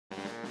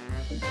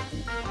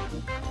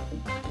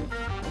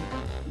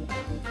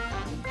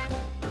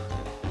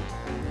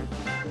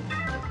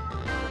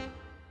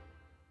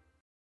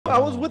I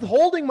was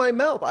withholding my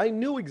mouth. I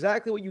knew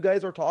exactly what you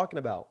guys are talking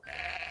about.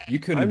 You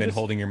couldn't have been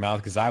holding your mouth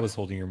because I was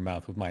holding your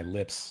mouth with my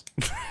lips.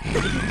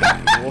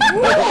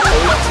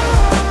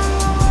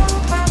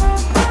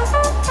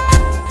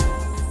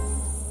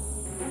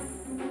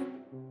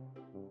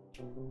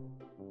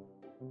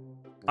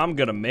 I'm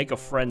gonna make a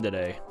friend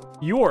today.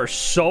 You are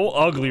so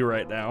ugly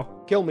right now.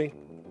 Kill me.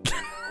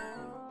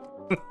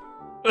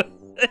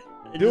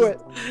 Do it.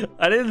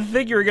 I didn't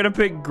think you were gonna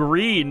pick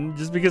green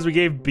just because we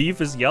gave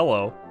beef as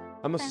yellow.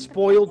 I'm a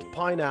spoiled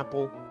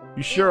pineapple.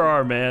 You sure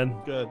are, man.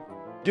 Good.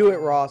 Do it,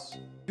 Ross.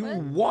 Do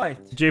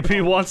what?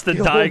 JP wants to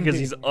die because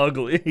he's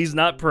ugly. He's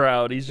not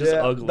proud. He's just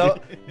ugly.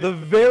 The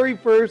very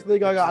first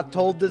thing I got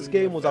told this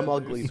game was I'm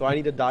ugly, so I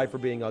need to die for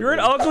being ugly. You're an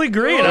ugly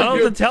green. I don't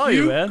know what to tell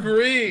you, man.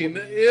 Green.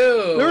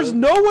 Ew. There's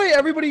no way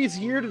everybody is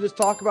here to just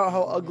talk about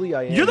how ugly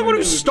I am. You're the one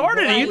who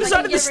started it. You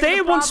decided to stay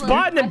in one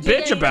spot and then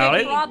bitch about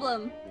it.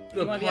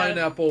 The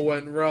pineapple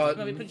went rotten.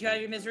 Let me put you out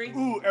of your misery.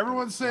 Ooh,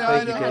 everyone say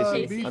I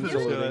Casey. beef I'm is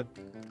so good.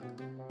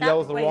 That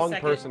was the Wait a wrong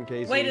second. person,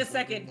 Casey. Wait a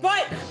second.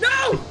 But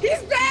no,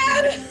 he's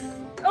bad.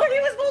 Oh, he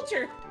was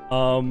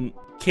Vulture.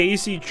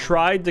 Casey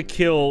tried to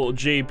kill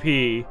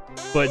JP,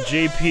 but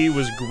JP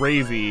was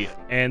gravy,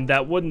 and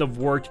that wouldn't have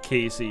worked,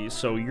 Casey.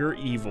 So you're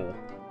evil.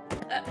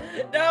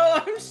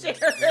 No, I'm sure.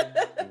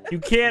 You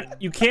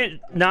can't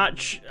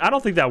not. I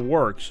don't think that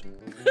works.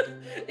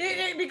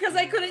 Because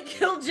I couldn't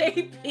kill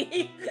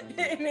JP,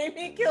 it made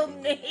me kill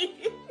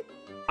Nate.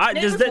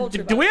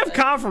 Do we have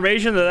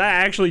confirmation that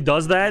that actually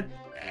does that?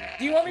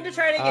 Do you want me to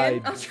try it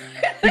again? I'll try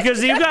it.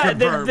 Because you got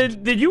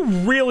did you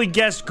really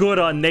guess good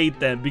on Nate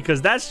then?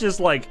 Because that's just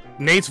like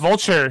Nate's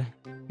Vulture.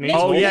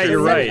 Oh yeah,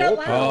 you're right.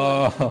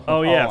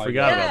 Oh yeah, I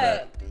forgot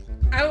about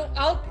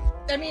that.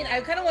 I mean,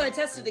 I kind of want to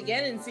test it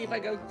again and see if I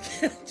go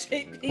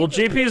JP. Well,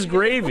 JP is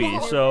gravy,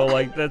 so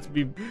like that'd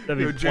be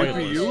JP,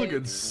 pointless. you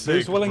looking sick,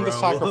 Who's willing to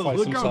sacrifice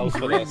Look himself how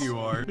for green this? you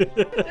are.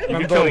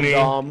 I'm voting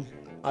Dom.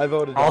 I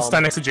voted Dom. I'll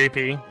stand next to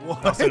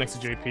JP. I'll stand next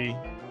to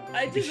JP.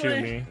 I You just shoot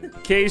want me.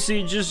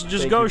 Casey,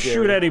 just go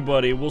shoot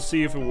anybody. We'll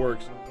see if it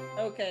works.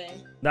 Okay.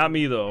 Not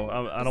me though.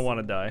 I don't want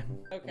to die.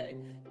 Okay.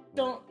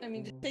 Just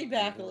stay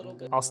back a little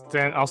bit. I'll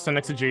stand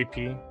next to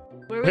JP.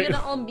 Where are we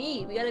gonna all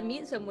meet? We gotta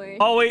meet somewhere.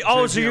 Oh wait,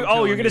 so you're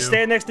gonna you.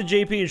 stand next to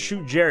JP and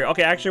shoot Jerry.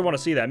 Okay, I actually want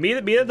to see that. Meet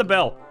at the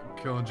bell.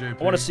 Killing JP.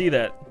 I want to see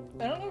that.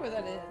 I don't know where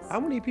that is. How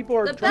many people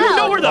are? The trying You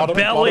know where the Bottom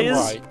bell is?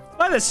 right.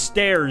 By the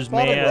stairs,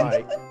 man.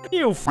 Right.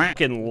 You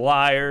fucking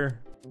liar.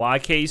 Why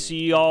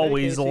Casey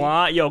always Casey.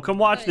 lie? Yo, come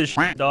watch this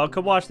shit, dog.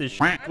 Come watch this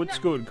shit. What's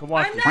good? Come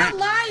watch I'm this. not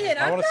lying.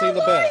 I want to see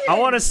the bell. I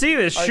want to see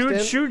this. All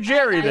right, Shoot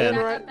Jerry stand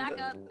then. right- Back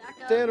up.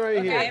 Stand right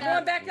Okay, here.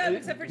 everyone back up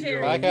except for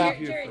Jerry. Back up.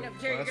 Jerry, no,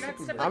 Jerry, you're gonna have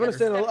to step I'm gonna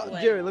stand a step little.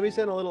 away. Jerry, let me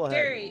stand a little ahead.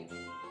 Jerry.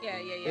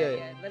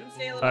 Yeah. Let him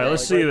stay a little All right, bit.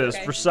 let's see right this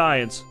there. for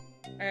science.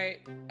 All right.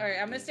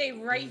 I'm gonna stay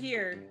right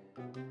here.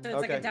 So it's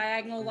like Okay. a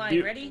diagonal line.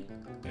 You- Ready?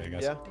 Yeah, I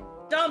guess. Yeah.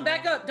 Dom,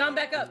 back up.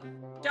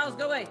 Giles,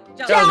 go away.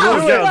 Move.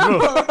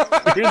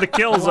 Here's the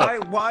kill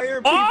zone. Why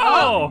are people?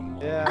 Oh!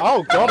 Yeah.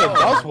 Oh god, it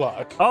does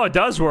work. Oh, it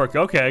does work.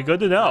 Okay, good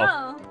to know.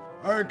 Oh.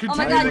 All right, Oh continue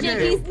my god, the game.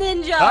 JP's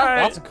ninja. All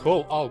right, That's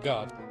cool. Oh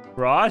god.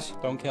 Ross.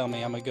 Don't kill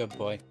me. I'm a good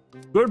boy.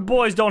 Good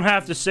boys don't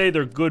have to say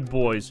they're good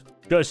boys.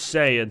 Just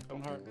saying.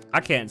 Don't hurt. I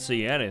can't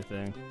see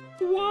anything.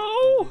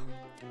 Whoa!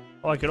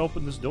 Oh, I can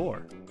open this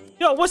door.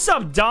 Yo, what's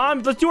up,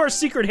 Dom? Let's do our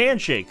secret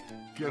handshake.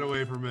 Get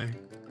away from me.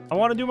 I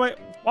want to do my...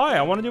 Why?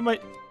 I want to do my...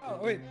 Oh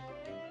wait.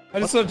 I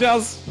just saw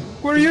Giles.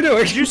 What are you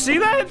doing? Did you see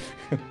that?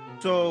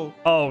 So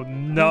Oh,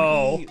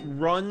 no. he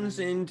runs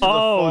into the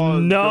Oh,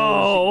 fog,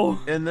 no.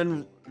 goes- and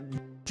then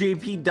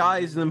JP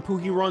dies, and then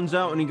Pookie runs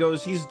out, and he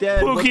goes, "He's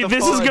dead." what Pookie, the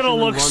this is fudge?" gonna and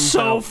then look runs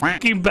so out.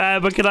 fucking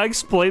bad, but can I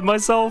explain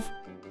myself?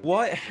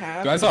 What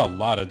happened? I saw a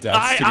lot of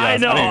deaths. to be I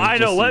honest. know, didn't I know.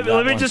 just see Let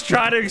that me one. just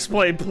try to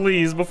explain,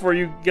 please, before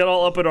you get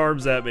all up in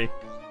arms at me.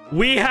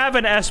 We have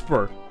an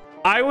Esper.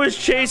 I was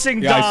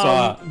chasing Yeah, I Dom,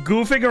 saw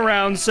goofing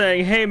around,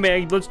 saying, "Hey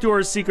man, let's do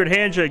our secret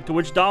handshake," to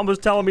which Dom was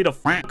telling me to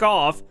fuck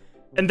off,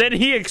 and then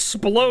he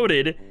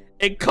exploded.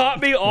 It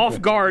caught me off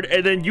guard,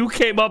 and then you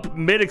came up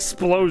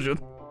mid-explosion,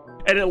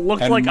 and it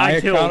looked like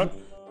I killed.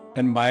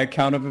 In my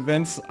account of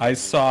events, I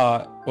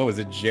saw, what was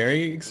it,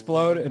 Jerry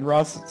explode, and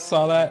Ross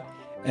saw that,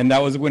 and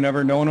that was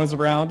whenever no one was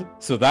around.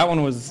 So that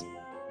one was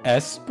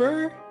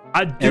Esper?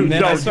 Dude,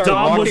 then I no, started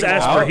Dom was walking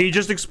Esper. out. He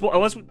just exploded.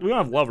 Unless we don't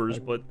have lovers,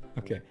 but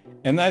Okay.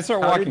 And then I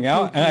started How walking did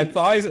out, and I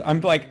Pookie- thought,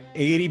 I'm like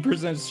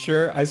 80%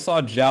 sure I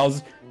saw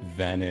Giles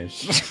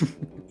vanish.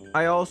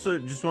 I also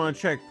just want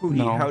to check, Pookie.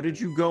 No. How did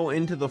you go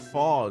into the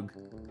fog?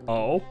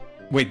 oh,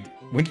 Wait,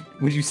 when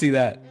did you see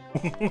that?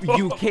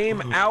 You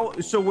came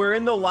out. So we're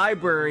in the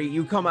library.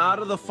 You come out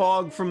of the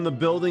fog from the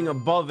building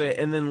above it,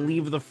 and then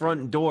leave the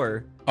front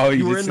door. Oh, You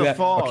you were did in see the that?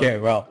 fog. Okay,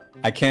 well,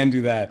 I can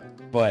do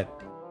that, but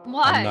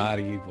Why? I'm not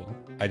evil.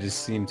 I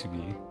just seem to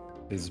be.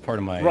 This is part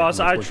of my.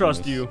 Ross, I unfortunate-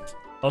 trust you.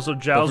 Also,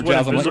 But Giles for went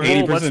Giles, I'm like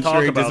invisible. 80% Let's talk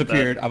sure he about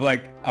disappeared. that. I'm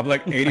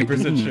like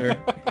 80% sure.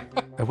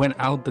 I went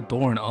out the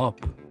door and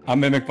up. I'm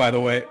Mimic, by the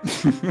way.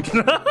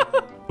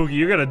 Pookie,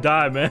 you're gonna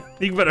die, man.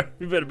 You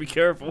better be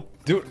careful.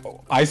 Dude,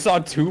 I saw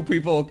 2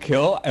 people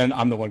kill, and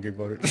I'm the one getting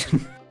voted.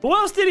 Who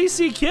else did he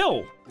see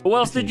kill? Who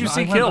else did you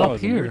see kill? I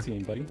was on your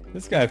team, buddy.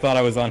 This guy thought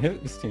I was on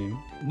his team.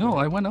 No,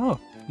 I went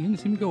up. You didn't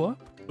see me go up.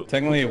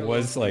 Technically, it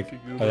was like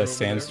a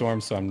sandstorm,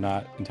 so I'm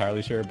not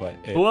entirely sure, but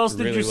it Who else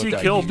did really you see looked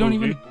like kill, he Don't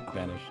even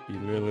vanished. He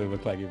really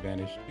looked like he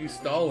vanished. He's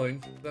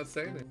stalling. Not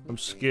saying it. I'm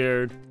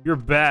scared. You're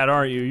bad,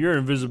 aren't you? You're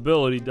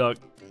invisibility, Duck.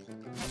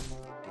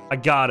 I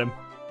got him.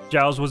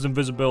 Giles was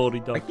invisibility,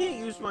 Duck. I can't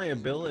use my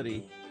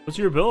ability. What's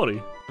your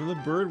ability? I'm the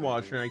bird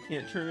watcher. I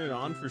can't turn it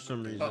on for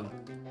some reason.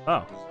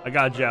 Oh, I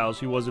got Giles.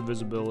 He was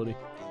invisibility.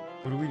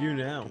 What do we do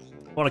now?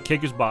 Want to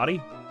kick his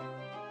body?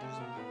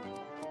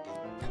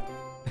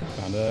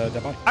 Found a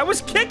dead body. I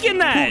was kicking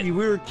that! We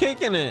were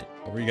kicking it.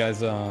 What were you guys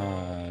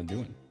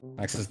doing?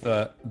 This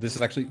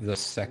is actually the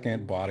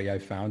second body I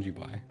found you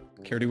by.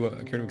 Care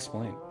to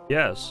explain?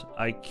 Yes,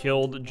 I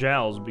killed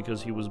Giles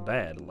because he was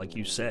bad, like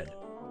you said.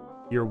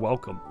 You're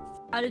welcome.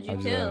 How did you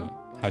kill?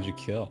 How'd you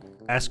kill?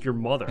 Ask your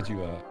mother.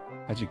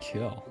 How'd you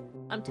kill?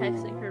 I'm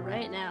texting her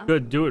right now.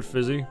 Good, do it,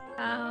 Fizzy.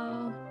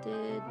 How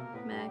did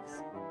Max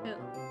kill?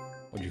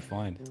 What'd you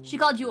find? She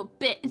called you a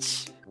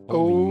bitch.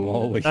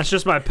 Oh, that's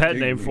just my pet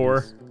name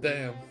for her.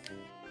 Damn.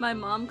 My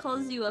mom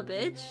calls you a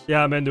bitch?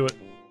 Yeah, I'm into it.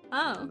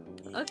 Oh,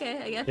 okay.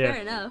 I guess Yeah.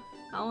 fair enough.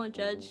 I won't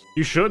judge.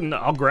 You shouldn't.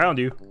 I'll ground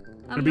you.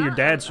 I'm gonna be your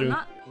dad soon.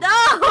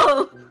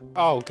 No!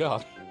 Oh,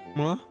 God.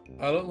 What?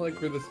 I don't like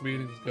where this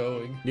meeting's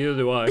going. Neither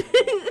do I.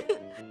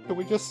 Can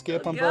we just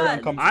skip? I'm God. very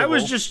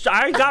uncomfortable.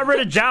 I got rid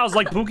of Giles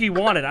like Pookie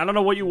wanted. I don't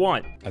know what you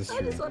want. That's I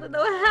true. just want to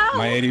know how.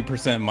 My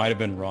 80% might have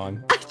been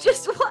wrong. I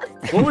just want.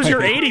 What was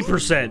your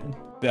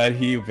 80%? That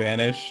he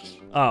vanished.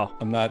 Oh.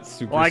 I'm not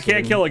super. Well, I can't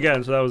certain. kill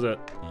again, so that was it.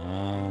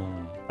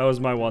 Oh. That was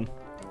my one.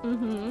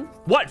 Mm-hmm.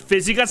 What,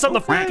 Fizz? You got something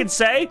to fucking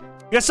say? You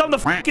got something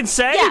to fucking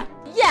say?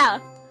 Yeah,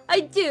 I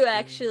do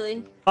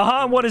actually.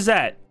 Uh-huh, and what is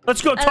that?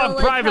 Let's go I don't talk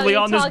like privately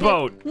how on you this talk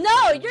boat.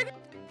 No, you're gonna.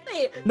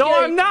 No,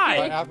 I'm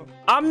not.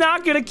 I'm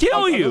not gonna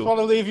kill I you. just want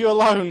to leave you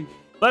alone.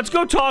 Let's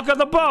go talk on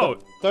the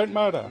boat. Don't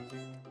murder.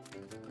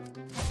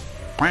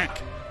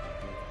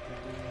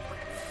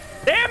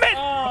 Damn it!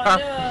 Oh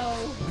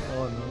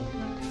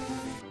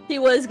no. He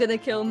was gonna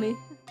kill me.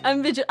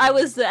 I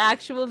was the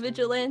actual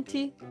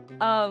vigilante.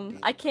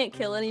 I can't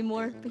kill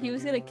anymore, but he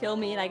was gonna kill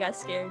me, and I got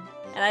scared.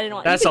 And I didn't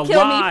want. That's you can a kill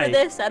lie. me for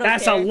this. I don't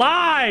That's care. a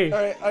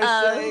lie.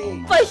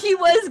 But he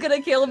was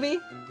gonna kill me.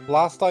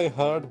 Last I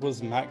heard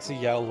was Maxi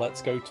yell,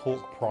 "Let's go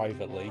talk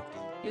privately."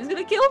 He was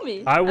gonna kill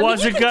me. I mean,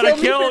 wasn't you can gonna me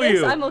for kill this.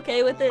 you. I'm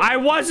okay with it. I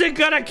wasn't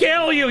gonna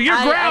kill you.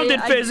 You're grounded,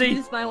 I Fizzy.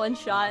 used my one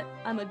shot.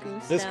 I'm a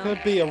goose This now.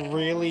 could be a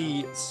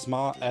really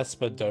smart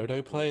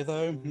𝗚𝗺𝗏𝗏 play,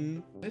 though.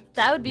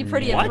 That would be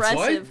pretty What?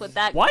 impressive with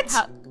that. What?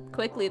 How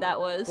quickly that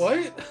was. What?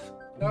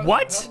 What?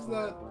 How does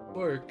that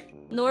work?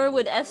 Nor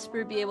would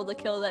𝗚SPR be able to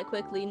kill that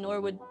quickly.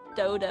 Nor would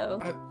Dodo.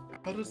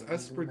 How does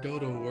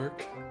𝗚𝗺𝗏𝗏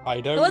work? I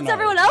don't What's know.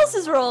 everyone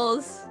else's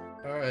roles?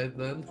 Alright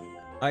then.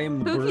 I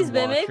am the Pookie's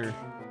bird mimic. watcher.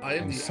 I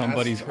am the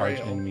Somebody's arch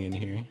Astraeal. enemy in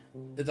here.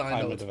 And I I'm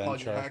know an it's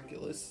adventurer.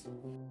 Podcaculus.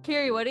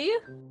 Kiri, what are you?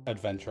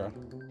 Adventurer.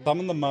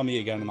 Summon the mummy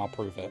again and I'll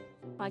prove it.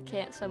 I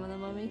can't summon the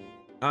mummy.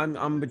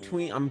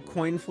 I'm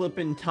coin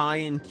flipping Ty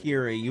and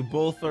Kiri. You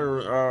both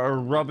are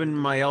rubbing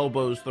my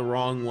elbows the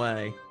wrong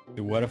way.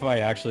 Dude, what if I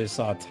actually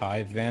saw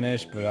Ty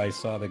vanish, but I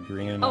saw the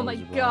green and I Oh my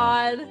was wrong?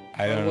 god.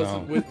 I don't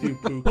wasn't know. with you,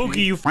 Pookie.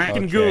 Pookie, you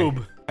fucking Okay.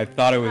 goob. I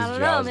thought it was I don't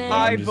know, Giles, man. but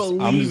I I'm just,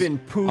 believe in I'm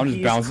Pookie's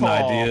just bouncing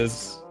call.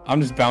 ideas. I'm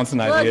just bouncing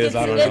Look, ideas.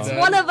 I don't it's know.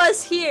 one of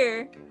us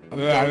here. I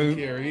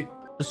Carrie.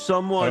 don't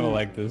Someone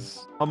like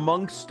this.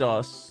 amongst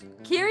us.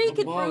 Kiri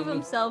could prove Among-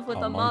 himself with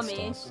a Amongst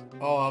mummy. us.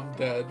 Oh, I'm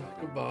dead.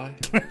 Goodbye.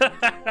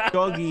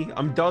 Dougie,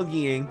 I'm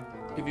Dougieing.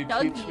 Can you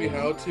Dougie. teach me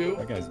how to?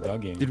 That guy's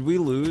dugging. Did we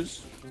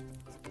lose?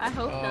 I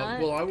hope not.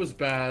 Well, I was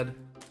bad.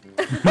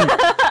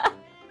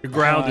 You're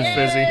grounded,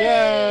 Fizzy.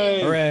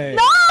 Yay! Hooray!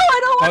 No, I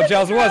don't want Oh,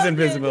 Giles was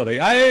invisibility.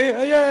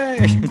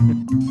 Yay!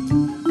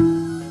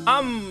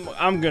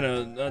 I'm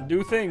gonna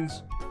do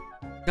things.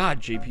 God,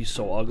 JP's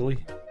so ugly.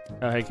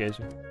 Hey,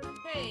 Casey.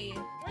 Hey,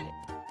 what?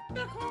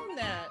 Not calling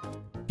that.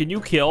 Can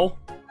you kill?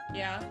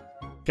 Yeah.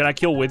 Can I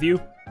kill with you?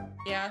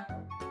 Yeah.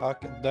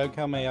 Fuck, don't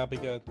kill me, I'll be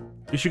good.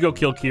 You should go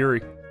kill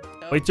Kiri.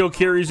 Wait till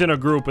Kiri's in a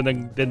group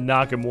and then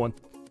knock him one.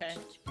 Okay.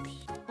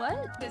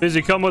 What?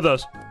 Fizzy, come with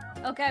us.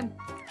 Okay.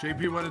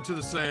 JP went into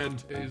the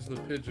sand. He's the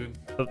pigeon.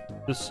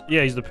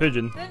 Yeah, he's the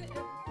pigeon. Then,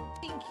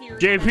 Kiri.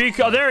 JP,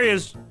 oh, there he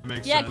is.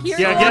 Makes Yeah, sense.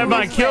 Kiri Yeah, on get in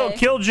mind. his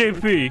Kill way.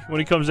 JP when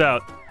he comes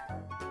out.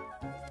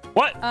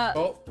 What?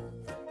 Oh.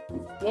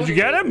 Did you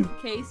get him?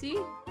 Casey,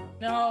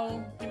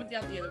 No, he went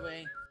out the other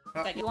way.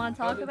 you want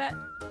to talk about?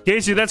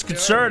 Casey, that's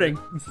concerning.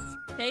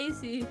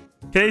 Casey.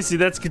 Casey,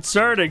 that's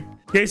concerning.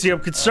 Casey, I'm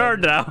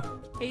concerned now.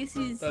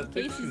 Casey's I think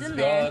Casey's she's in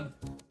there. gone.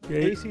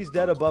 Casey's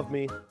dead above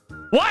me.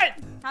 What?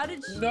 How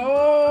did she?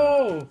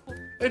 No!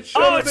 It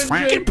should Oh, have it's been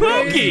freaking JP.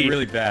 Pookie! This is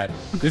really bad.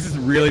 This is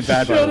really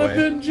bad, by the Should've way.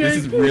 been This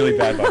is JP. really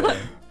bad, by the way.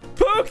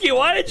 Pookie,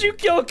 why did you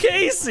kill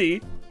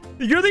Casey?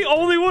 You're the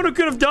only one who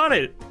could have done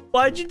it.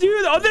 Why'd you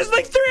do that? Oh, there's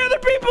like 3 other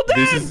people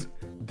dead.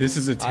 This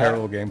is a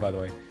terrible game, by the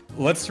way.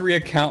 let's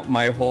reaccount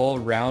my whole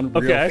round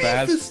real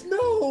fast.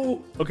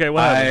 No. Okay,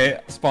 what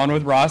happened? I spawned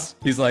with Ross.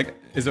 He's like,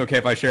 is it okay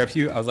if I share up to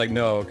you? I was like,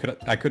 no,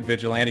 I could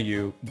vigilante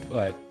you,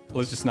 but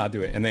let's just not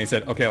do it. And then he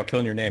said, okay, I'll kill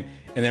in your name.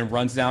 And then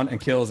runs down and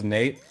kills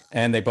Nate,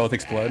 and they both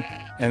explode.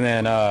 And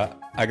then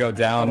I go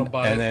down,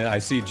 and then I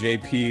see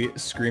JP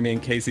screaming,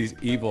 Casey's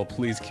evil,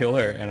 please kill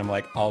her. And I'm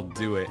like, I'll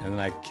do it. And then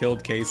I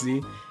killed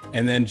Casey,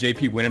 and then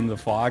JP went into the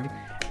fog,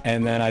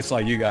 and then I saw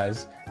you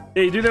guys.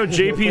 Hey, you do know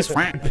JP's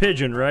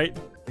pigeon, right?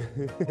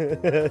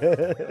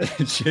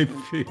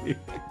 JP.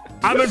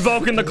 I'm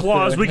invoking the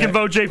clause. We can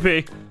vote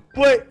JP.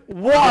 Wait,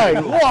 why?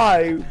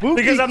 Why?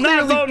 Because I'm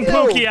not voting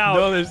𝗏𝗂𝗊𝗄𝗏𝗂 out.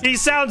 No, he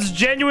sounds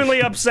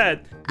genuinely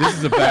upset. This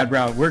is a bad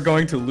round. We're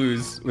going to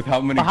lose with how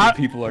many good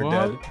people are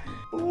dead.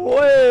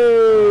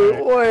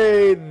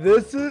 Wait,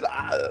 this is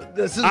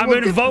I'm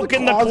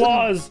invoking the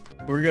clause.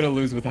 We're gonna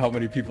lose with how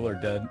many people are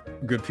dead.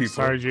 Good people.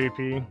 Sorry,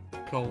 JP.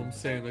 Call him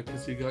Santa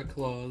because he got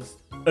claws.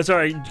 That's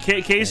alright.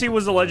 Casey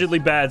was allegedly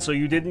bad, so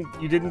you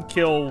didn't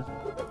kill.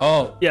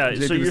 Oh. Yeah,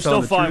 JP so you're was still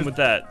telling the fine truth? with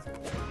that.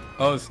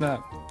 Oh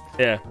snap.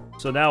 Yeah.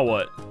 So now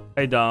what?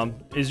 Hey Dom,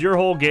 is your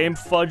whole game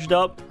fudged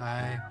up?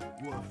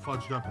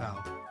 Fudged up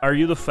how? Are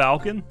you the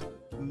Falcon?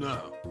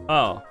 No.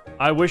 Oh,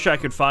 I wish I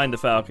could find the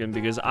Falcon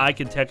because I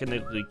can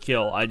technically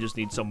kill. I just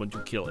need someone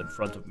to kill in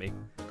front of me.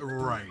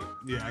 Right.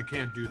 Yeah, I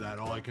can't do that.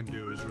 All I can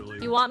do is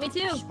really. You want me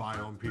to? Spy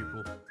on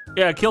people.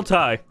 Yeah, kill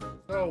Ty.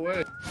 Oh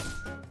wait.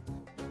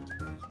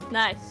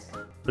 Nice.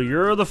 So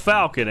you're the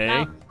Falcon,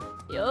 eh?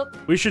 Yup.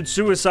 We should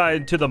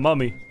suicide to the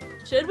mummy.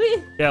 Should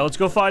we? Yeah, let's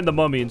go find the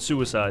mummy and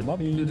suicide.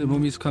 Mummy. The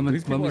mummy's coming.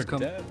 These people Mummy's are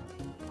coming. dead.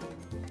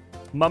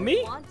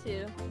 Mummy? I want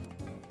to.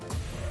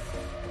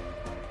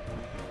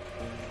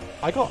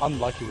 I got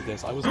unlucky with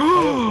this. I was player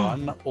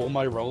one, all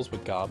my rolls were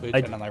garbage,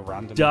 and then I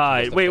randomly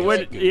died. Wait,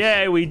 what?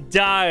 Yeah, we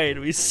died.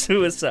 We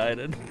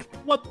suicided.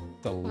 What?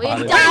 We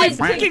died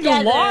freaking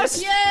together.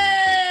 lost?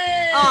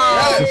 Yay!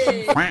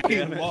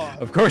 Oh.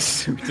 Of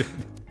course we did.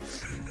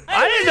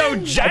 I didn't know.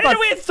 I didn't know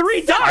we had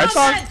 3 dots. I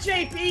thought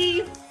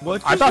JP.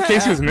 I thought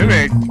Casey was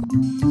Mimic.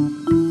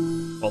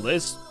 Well,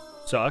 this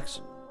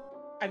sucks.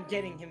 I'm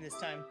getting him this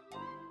time.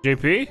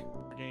 JP?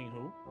 Getting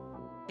who?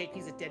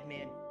 JP's a dead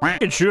man. I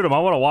can shoot him. I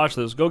want to watch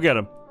this. Go get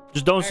him.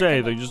 Just don't say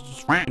anything. Just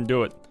f***ing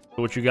do it.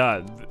 What you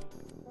got?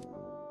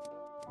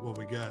 What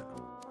we got?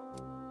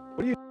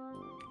 What are you?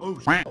 Oh,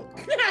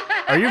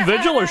 Are you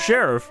Vigil or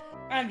Sheriff?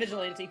 I'm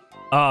vigilante.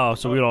 Oh,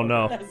 so we don't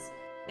know.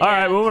 All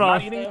right, moving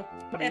on. So,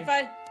 if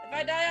I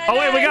die, I Oh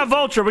wait, die. we got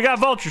Vulture. We got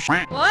Vulture.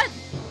 What?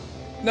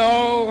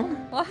 No.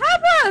 What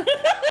happened?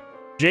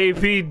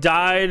 JP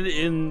died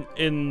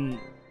in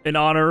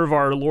honor of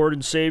our Lord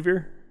and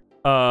Savior.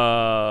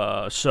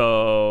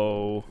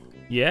 So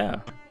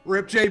yeah.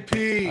 Rip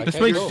JP. Just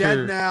You're make dead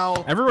sure.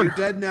 now. Everyone- You're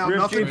dead now. Rip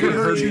Nothing JP. can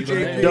hurt you,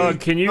 JP. Doug,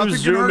 can you Nothing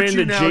zoom hurt in you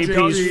to now,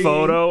 JP's JP.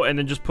 photo and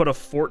then just put a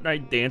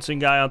Fortnite dancing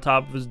guy on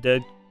top of his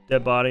dead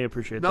body? I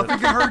appreciate Nothing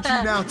that. can hurt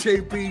you now,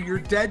 JP. You're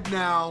dead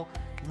now.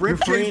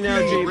 Rip You're free JP. now,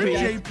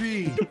 Rip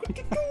JP.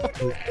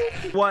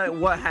 JP.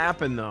 What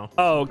happened though?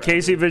 Oh,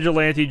 Casey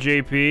Vigilante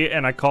JP,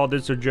 and I called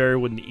it so Jerry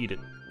wouldn't eat it.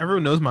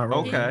 Everyone knows my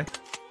role. Okay.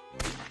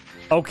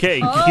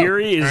 Okay, Oh.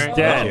 Kiri is Alright.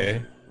 dead.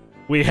 Okay.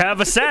 We have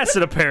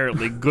assassin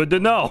apparently. Good to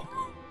know.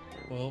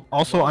 Well,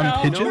 Also, I'm No,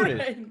 Pigeon.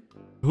 Jordan.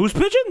 Who's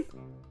Pigeon?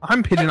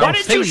 I'm Pigeon. Why I'm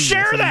didn't you saying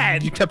share this, and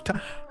that? You kept.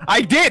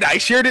 I did. I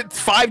shared it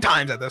 5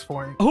 times at this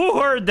point. Who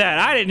heard that?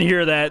 I didn't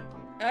hear that.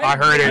 I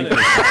heard it.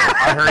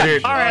 I heard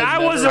it. All right, I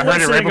wasn't I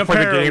heard it right listening before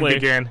the apparently.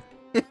 game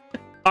began.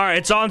 All right,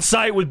 it's on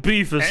site with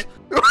Beefus.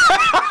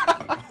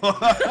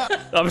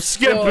 I'm whoa,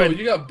 skipping.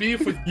 you got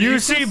beef with You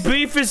Beefus? see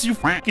Beefus, you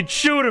fucking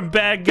shoot him,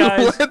 bad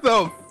guys. What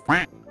the?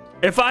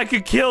 If I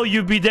could kill,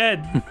 you'd be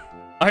dead.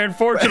 I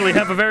unfortunately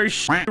have a very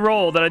shitty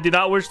role that I do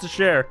not wish to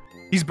share.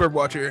 He's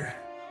Birdwatcher.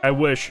 I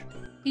wish.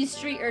 He's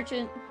street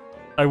urchin.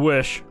 I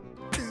wish.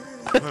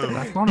 That's not a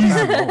bad roll.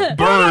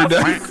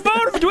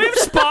 Bird. Do we have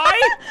spy?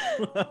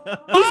 Oh no,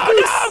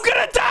 I'm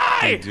gonna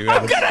die! do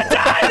I'm have gonna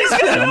die! He's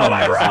gonna know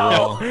my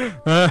role!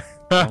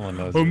 Someone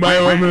knows. Oh my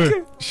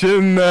woman.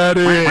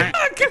 Shinari.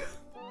 Fuck!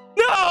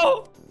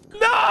 No!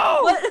 No!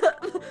 What?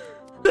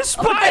 The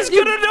spy's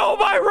gonna know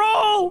my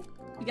role!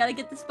 You gotta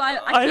get the spy.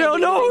 I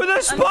don't know who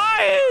the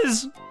spy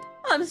is!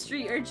 I'm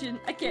street urchin.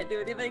 I can't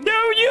do anything. No,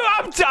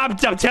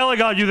 I'm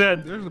telling on you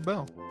then. There's a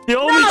bell. The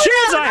only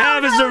chance I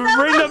have is to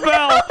ring the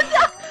bell.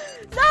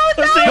 No,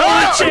 That's the No,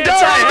 only no, chance no. I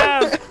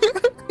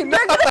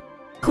have.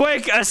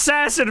 Quick,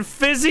 assassin,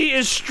 Fizzy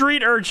is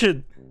street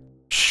urchin.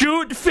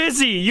 Shoot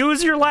Fizzy.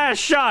 Use your last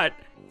shot.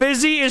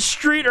 Fizzy is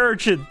street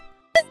urchin.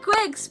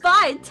 Quick,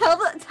 spy.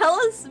 Tell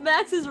us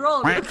Max's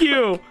role. Thank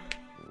you.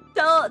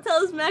 Tell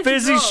us Max's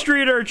Fizzy role.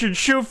 street urchin.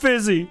 Shoot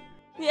Fizzy.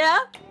 Yeah?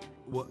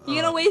 What,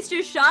 You gonna waste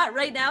your shot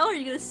right now, or are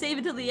you gonna save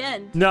it till the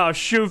end? No,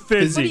 shoot What are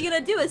Fizzy. you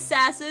gonna do,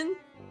 assassin?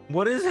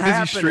 What is street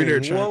happening?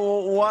 urchin.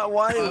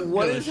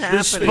 What is The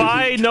happening?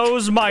 spy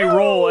knows my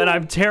role, and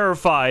I'm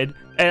terrified.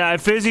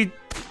 And Fizzy,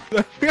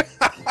 Fizzy's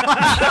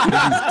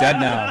dead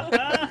now.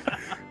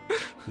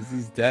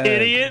 Fizzy's dead.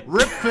 idiot.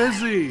 Rip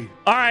Fizzy.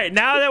 All right,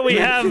 now that we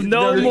have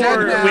no You're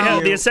more, dead we have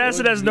now. the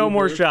assassin has no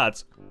more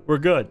shots. We're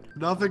good.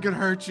 Nothing can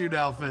hurt you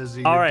now,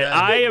 Fizzy. All You're right, dead.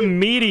 I am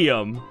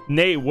medium.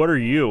 Nate, what are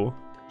you?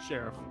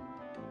 Sheriff.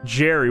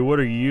 Jerry, what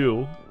are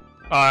you?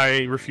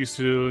 I refuse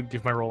to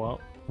give my roll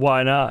out.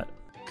 Why not?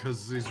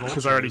 Because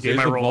I already gave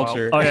my Here's the roll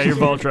vulture. out. Oh yeah, you're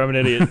Vulture. I'm an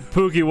idiot.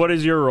 Pookie, what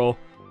is your role?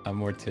 I'm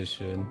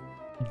Mortician.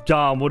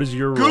 Dom, what is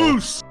your role?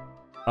 Goose.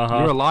 You're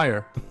a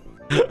liar.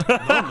 No,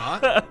 I'm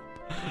not.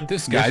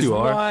 This Yes, guy's you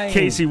are. lying.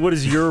 Casey, what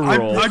is your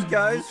role? This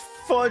guy's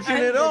fudging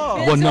it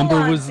up. What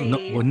number was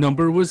Vigilante. what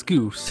number was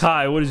Goose?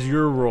 Ty, what is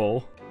your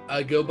role?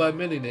 I go by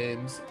many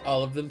names,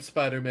 all of them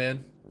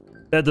Spider-Man.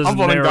 That doesn't I'm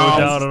voting narrow Dom.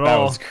 down at That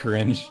all. was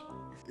cringe.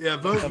 Yeah,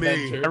 vote me.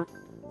 Avenger.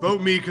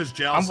 Vote me because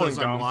Jal I'm says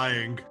voting I'm Dom.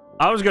 lying.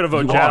 I was gonna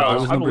vote You are. I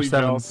Giles. was I number believe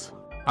 7. Giles.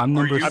 I'm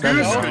number you I Goose?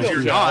 mean, 7. I'll go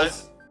You're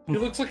Giles. He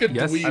looks like a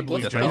Yes, I dweeb.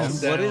 believe Let's Giles.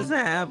 put him What down. is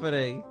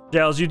happening?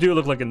 Giles, you do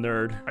look like a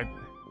nerd.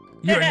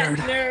 You're a nerd.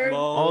 Nerd.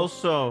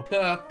 Also,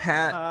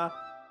 Ha.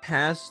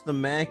 pass the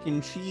mac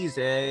and cheese,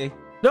 eh?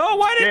 No,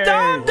 why did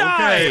Dom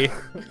die?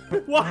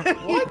 What?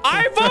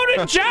 I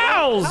voted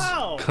Giles.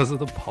 Because of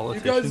the You guys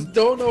politician.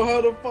 don't know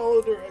how to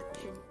follow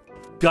directions.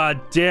 God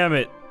damn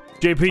it,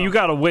 JP, you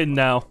gotta win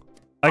now.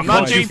 I'm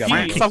not Come on,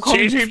 JP. you Stop calling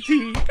me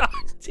JP. JP. God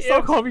Stop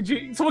damn. calling me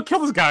JP. Someone kill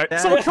this guy.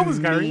 Someone kill this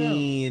guy right now.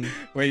 mean.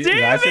 Wait, did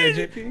I Damn say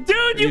it, JP?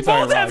 dude! You You're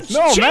talking both have Ross. No,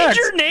 changed Max,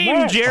 your name,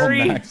 Max.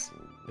 Jerry. Oh, Max.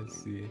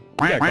 Let's see. You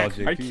gotta call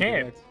JP. I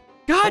can't.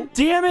 God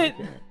damn it!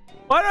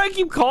 Why do I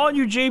keep calling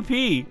you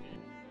JP?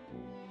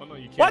 Oh, no,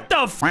 you can't. What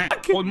the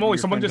fuck? Holy moly, Your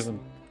someone friend just...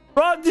 doesn't-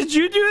 Bro, did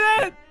you do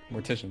that?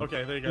 Mortician.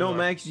 Okay, there you go. No,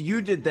 Max,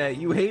 you did that.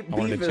 You hate I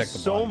wanted to Beavis check the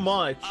so bodies.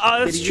 much. Oh,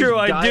 that that's he true. just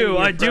I died in do. your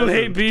I do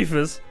hate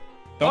presence. Beefus.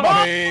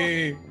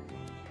 Somebody!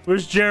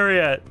 Where's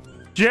Jerry at?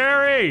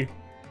 Jerry!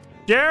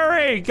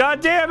 Jerry! God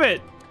damn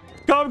it!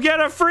 Come get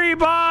a free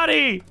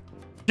body!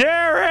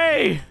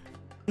 Jerry!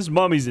 This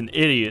mummy's an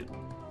idiot.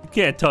 You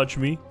can't touch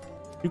me.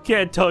 You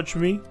can't touch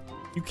me.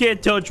 You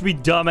can't touch me,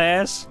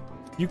 dumbass.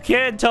 You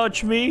can't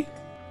touch me.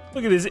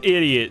 Look at this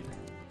idiot.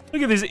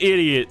 Look at this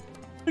idiot.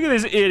 Look at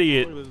this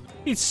idiot.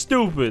 He's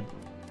stupid.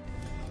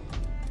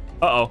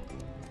 Uh-oh.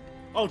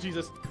 Oh,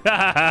 Jesus.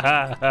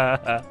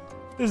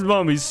 This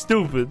mummy's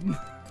stupid.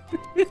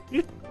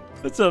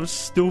 What's up,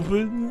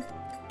 stupid?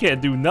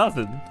 Can't do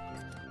nothing.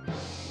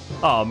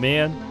 Oh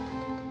man.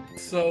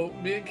 So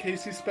me and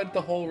Casey spent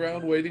the whole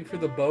round waiting for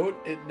the boat.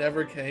 It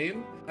never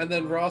came. And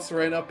then Ross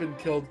ran up and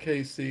killed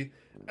Casey.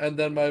 And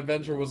then my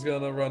Avenger was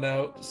gonna run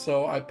out,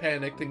 so I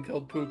panicked and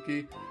killed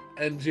Pookie.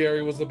 And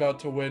Jerry was about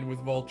to win with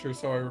Vulture,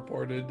 so I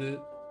reported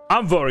it.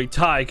 I'm voting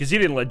Ty because he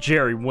didn't let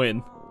Jerry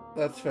win.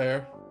 That's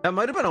fair. That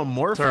might have been a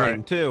morphling,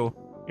 alright. too.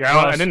 Yeah,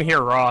 Ross. I didn't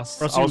hear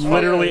Ross. Russ, I you was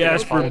literally yeah,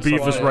 asked for that's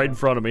Beefus why. right in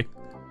front of me.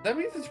 That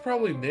means it's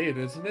probably Nate,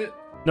 isn't it?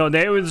 No,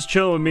 Nate was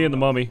chilling with me and the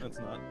mummy. That's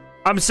not.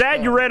 I'm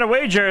sad you ran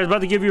away, Jerry. I was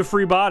about to give you a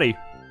free body.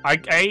 I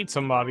ate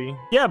somebody.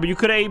 Yeah, but you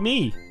could have ate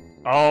me.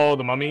 Oh,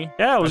 the mummy?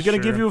 Yeah, I was That's gonna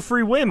true. give you a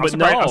free win, I'm but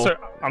surprised, no.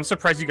 I'm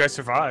surprised you guys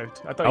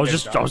survived. I thought I you was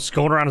guys just died.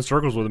 going around in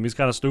circles with him. He's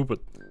kind of stupid.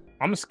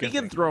 I'm gonna You skip.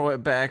 can it. throw it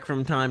back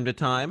from time to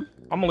time.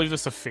 I'm gonna leave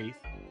this to Faith.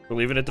 We're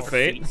leaving it to Or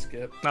fate.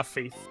 Skip. Not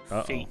Faith.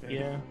 Uh-oh. Fate.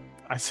 Yeah.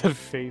 I said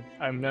Faith.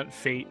 I meant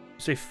Fate.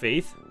 Say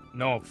faith?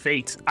 No,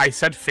 Fate. I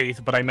said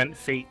Faith, but I meant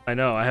Fate. I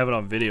know. I have it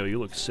on video. You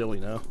look silly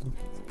now.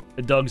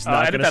 Doug's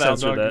not edit gonna that out,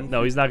 censor Doug. that.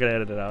 No, he's not gonna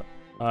edit it out.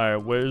 All right,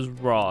 where's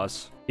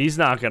Ross? He's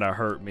not gonna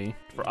hurt me.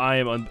 For I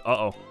am.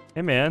 Uh-oh.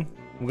 Hey man,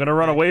 I'm gonna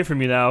run away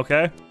from you now.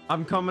 Okay?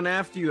 I'm coming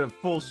after you at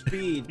full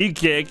speed. You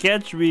can't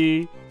catch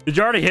me. Did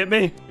you already hit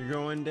me? You're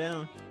going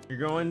down. You're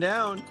going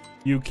down.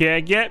 You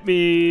can't get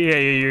me.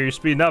 Hey, you're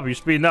speeding up. You're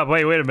speeding up.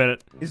 Wait a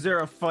minute. Is there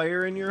a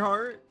fire in your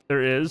heart?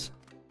 There is.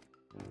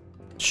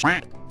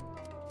 Shit.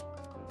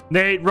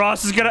 Nate,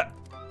 Ross is gonna.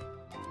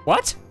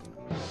 What?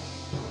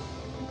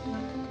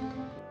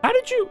 How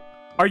did you?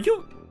 Are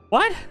you?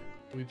 What?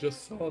 We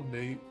just saw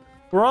Nate.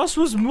 Ross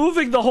was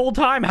moving the whole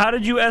time. How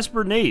did you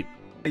esper Nate?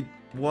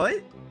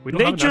 What? We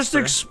don't have Nate an just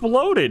Esper.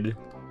 exploded.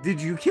 Did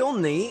you kill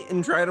Nate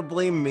and try to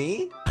blame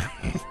me?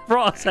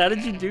 Ross, how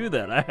did you do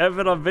that? I have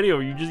it on video.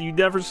 You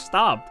never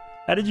stopped.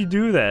 How did you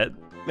do that?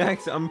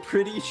 Max, I'm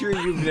pretty sure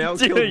you've now killed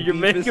Dude, you're Beavis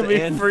making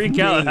me and freak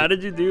out. me. How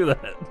did you do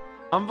that?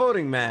 I'm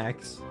voting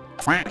Max.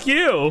 Fuck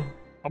you.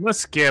 I'm gonna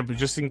skip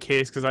just in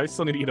case, because I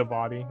still need to eat a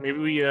body. Maybe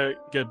we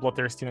get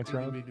bloodthirsty next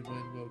round.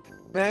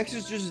 Max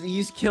is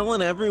he's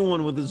killing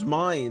everyone with his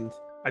mind.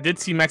 I did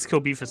see Max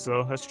kill Beefus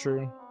though. That's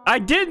true. I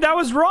did. That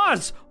was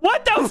Ross.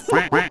 What the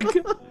fuck? I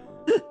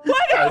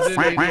What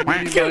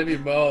didn't even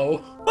need Mo.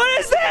 What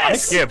is I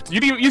this? skipped.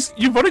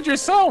 You voted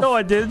yourself. No,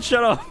 I didn't.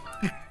 Shut up.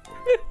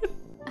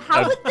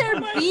 How would there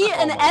be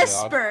an my God.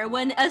 Esper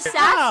when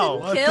Assassin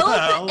What the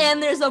hell? killed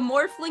and there's a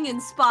Morphling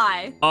and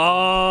Spy?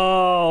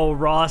 Oh,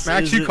 Ross.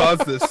 Max, you isn't-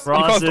 caused this. You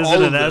Ross caused all isn't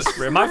of an this.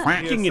 Esper. Am I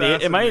fucking an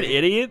idiot? Am I an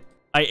idiot?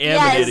 I am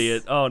an Yes.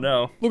 idiot. Oh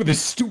no. Look at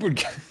this stupid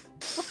guy.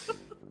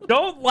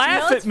 Don't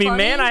laugh what's at me,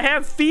 man. funny? I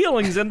have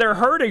feelings and they're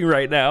hurting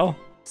right now.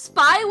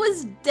 Spy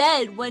was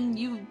dead when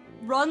you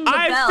rung the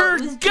I bell.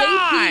 It was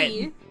forgot!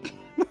 JP.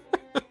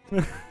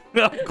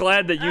 I'm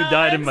glad that you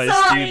died in my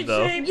sorry, steed,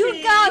 though. JP.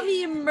 You got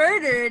me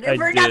murdered I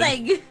for did.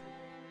 nothing.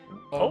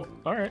 Oh,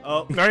 all right.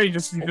 Oh. No, he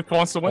just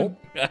wants to win.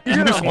 You're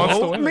gonna just wants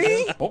to vote win.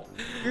 me?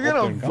 You're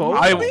gonna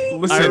vote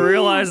me? I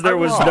realized there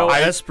was no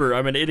I- Esper.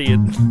 I'm an idiot.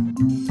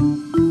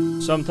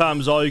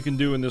 Sometimes all you can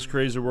do in this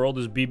crazy world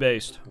is be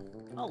based.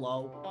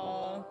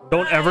 Hello.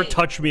 Don't ever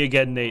touch me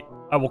again, Nate.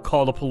 I will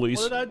call the police.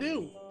 What did I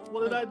do?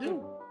 What did I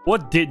do?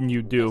 What didn't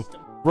you do?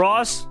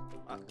 Ross,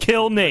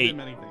 kill Nate.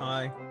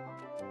 Hi.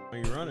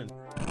 Where are you running?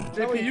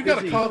 JP, you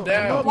gotta calm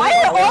down. Why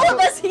are all of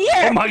us here?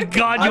 Oh my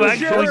god, you I'm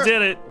actually sheriff.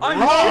 did it.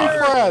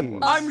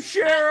 I'm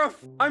sheriff.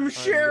 I'm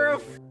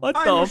sheriff. What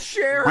I'm the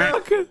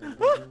sheriff.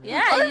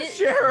 Yeah, I'm you-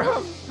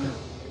 sheriff.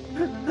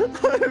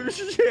 I'm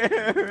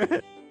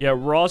sheriff. Yeah,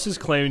 Ross is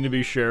claiming to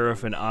be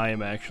sheriff, and I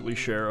am actually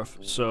sheriff.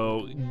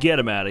 So get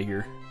him out of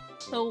here.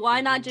 So why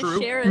not just True.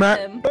 sheriff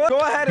him? Go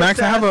ahead, Max,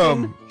 I have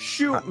assassin.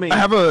 Shoot me. I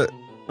have a.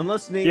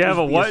 Unless Nate You was have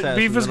a the what? assassin,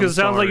 Beefus? then Because it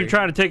sounds like I'm you're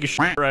trying to take a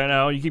shit right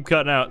now. You keep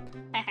cutting out.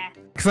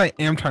 Because I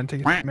am trying to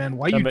take it. Man,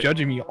 why are you but-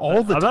 judging me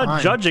all the I'm time?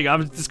 not judging.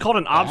 It's called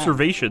an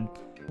observation.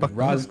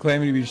 Roz is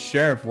claiming to be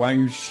sheriff. Why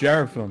don't you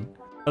sheriff him?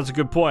 That's a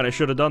good point. I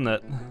should have done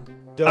that.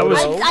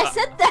 I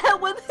said that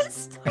when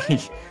this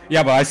started.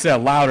 Yeah, but I said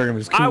it louder and it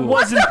was cool. I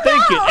wasn't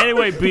thinking.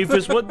 Anyway,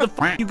 Beefus, what the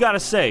f you gotta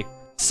say?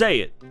 Say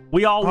it.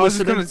 We all I was just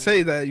listening. gonna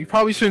say that you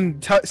probably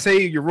shouldn't say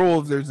your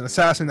role if there's an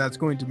assassin that's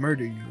going to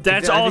murder you.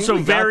 That's I think also we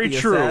got very the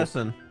true.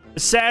 assassin.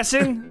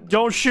 Assassin,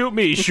 don't shoot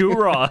me. Shoot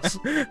Ross.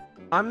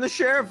 I'm the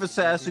sheriff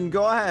assassin.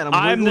 Go ahead.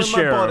 I'm the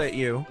wiggling my butt sheriff. at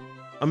you.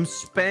 I'm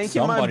spanking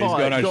Somebody's my butt.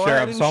 gonna Go sheriff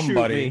ahead and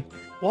somebody. Shoot me.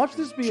 Watch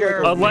this be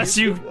Sheriff. like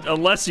a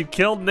Unless you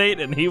killed Nate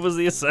and he was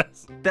the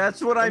assassin.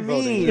 That's what I I'm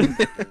voting. mean.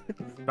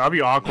 That'd be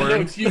No, awkward.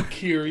 it's you,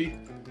 Kiri.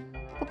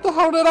 What the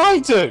hell did I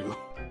do?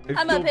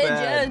 I'm a feel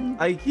bad. pigeon.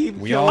 I keep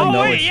We killing all Oh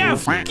know wait, it's yeah, you.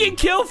 fucking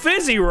kill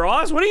Fizzy,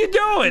 Ross. What are you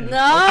doing? No.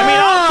 I mean,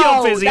 I'll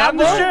kill Fizzy. that I'm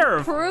the won't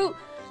sheriff.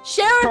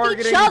 Sheriff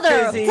Targeting each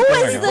other. Fizzy. Who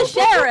is the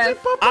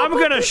sheriff? I'm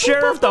gonna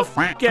sheriff the f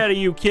out of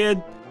you,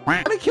 kid.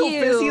 I'm gonna kill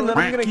You. Fizzy and then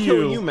I'm gonna You.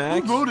 kill you,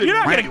 Max. You're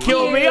not gonna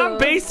kill me. I'm You.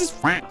 based as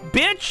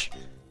bitch.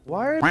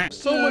 Why are there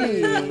so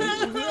many?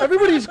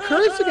 Everybody's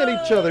cursing at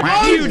each other.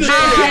 You,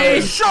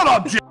 JP. Shut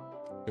up, Jay.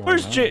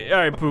 Where's J? All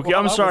right, Pookie.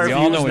 I'm sorry We for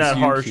all know using it's that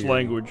you, harsh Kiri.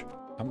 language.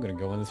 I'm gonna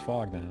go in this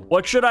fog now.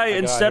 What should I, got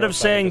instead you. of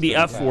saying the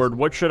That's F word,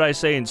 what should I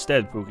say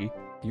instead, Pookie?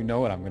 You know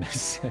what I'm gonna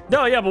say.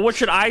 No, yeah, but what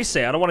should I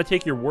say? I don't want to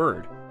take your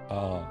word.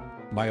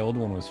 My old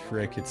one was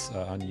frick. It's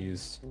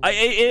unused.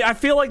 I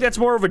feel like that's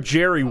more of a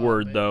Jerry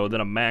word though than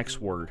a Max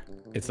word.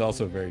 It's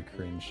also very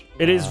cringe.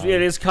 It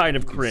is kind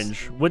of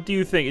cringe. What do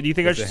you think? Do you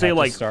think I Does should it say have to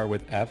like? start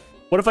with F?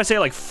 What if I say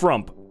like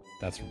frump?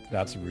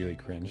 That's really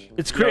cringe.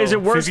 It's is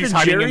it worse Fizzy's than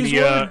hiding Jerry's in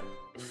the, word?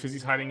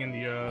 Fizzy's hiding in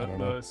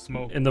the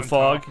smoke. In the on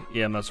fog? top.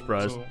 Yeah, I'm not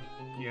surprised. So,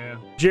 yeah.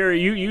 Jerry,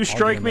 you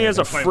strike me as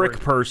a That's my frick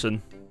word.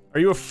 person. Are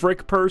you a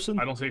frick person?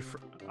 I don't say.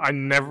 I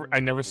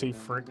never say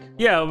frick.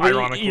 Yeah, but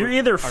Ironically. you're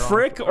either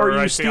frick or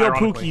I you say steal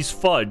ironically. Pookie's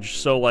fudge.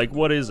 So like,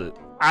 what is it?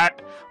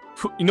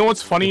 You know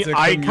what's funny? It's a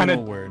I kind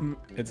communal of. word.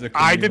 It's a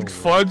I communal did word.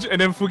 fudge,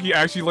 and then Pookie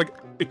actually like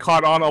it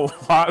caught on a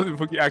lot. And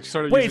Pookie actually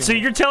started. Wait, using so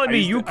it. you're telling I me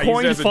used you it- I used it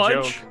coined as a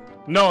fudge? joke.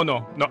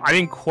 No, I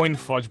didn't coin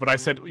fudge, but I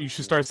said you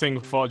should start saying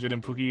fudge, and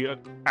then Pookie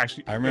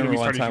actually. I remember we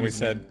one started time we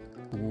using it.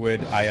 said,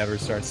 "Would I ever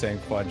start saying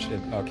fudge?"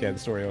 And, okay, the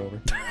story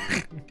over.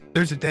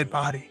 There's a dead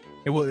body.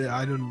 It was. It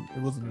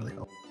wasn't really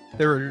helpful.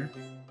 There were.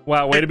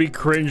 Wow, way to be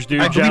cringe,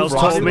 dude. I believe Giles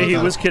Ross told me was he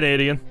out. was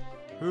Canadian.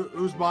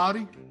 Whose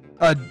body?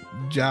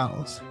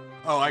 Giles.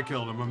 Oh, I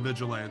killed him. I'm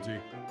vigilante.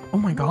 Oh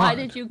my god. Why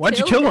did you Why'd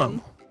you kill kill him?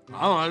 him?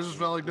 I don't know. I just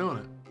felt like doing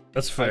it.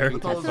 That's fair. I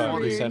thought it was That's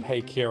funny. He said,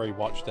 "Hey, Kiri,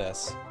 watch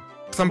this."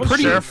 I'm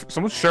pretty.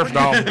 Someone's sheriff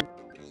Dom.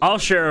 I'll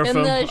sheriff And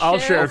him. the I'll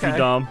sheriff- sheriff you,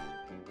 Dom.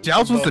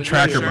 Giles was the Vote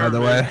tracker, for by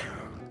the sheriff, way.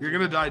 man. You're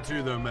gonna die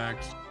too, though,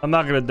 Max. I'm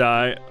not gonna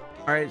die.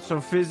 All right,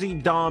 so Fizzy,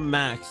 Dom,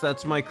 Max.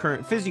 That's my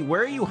current. Fizzy,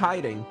 where are you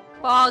hiding?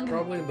 Fog.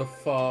 Probably in the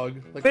fog.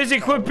 Like Fizzy,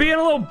 quit being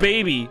a little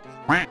baby.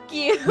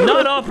 You.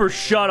 Nut up or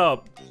shut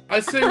up. I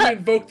say we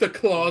invoke the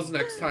claws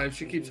next time.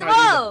 She keeps hiding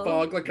Oh. in the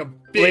fog like a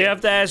We bitch.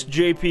 have to ask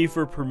JP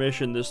for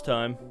permission this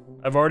time.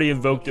 I've already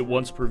invoked it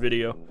once per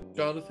video.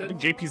 Jonathan?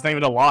 JP's not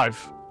even alive.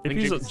 I think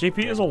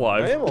JP is I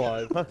alive. am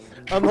alive.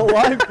 I'm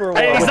alive for a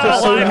while. Hey, he's Which not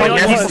is so alive. I mean,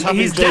 like, hilarious.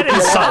 he's dead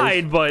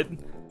inside, but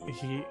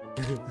He.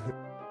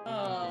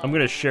 I'm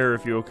gonna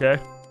sheriff you, okay?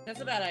 That's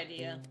a bad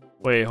idea.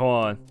 Wait,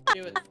 hold on.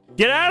 Do it.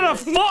 Get out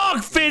of the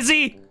fog,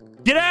 Fizzy!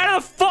 Get out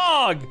of the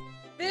fog!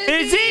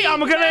 Fizzy, I'm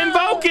gonna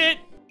invoke it!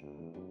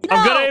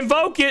 I'm gonna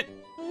invoke it!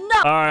 No.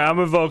 Alright, I'm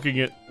invoking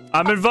it.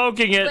 I'm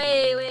invoking it.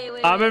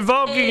 Wait. I'm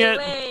invoking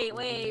it.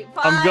 Wait.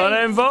 I'm Fine. gonna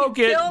invoke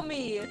You it. can Kill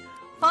me.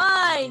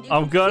 Fine. You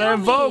I'm can gonna kill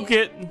invoke me.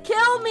 it.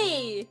 Kill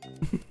me.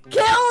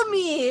 Kill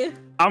me.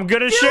 I'm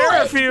gonna Do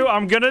sheriff it. you.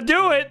 I'm gonna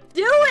do it.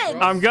 Do it.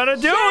 I'm gonna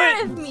do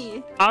Sheriff it.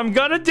 me. I'm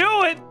gonna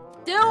do it.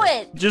 Do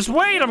it. Just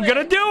wait. I'm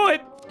gonna do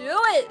it. Do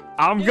it.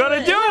 I'm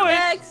gonna do it.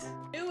 Max.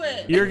 Do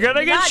it. You're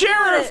gonna get Not doing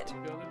sheriffed.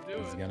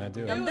 He's gonna do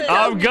You're it.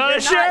 I'm not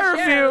gonna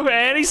sheriff you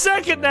any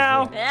second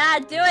now. Yeah,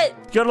 do it.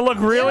 It's gonna look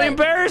really it.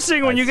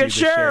 embarrassing when I you get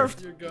see the sheriff.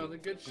 sheriffed. You're gonna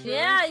get sheriff.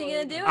 Yeah,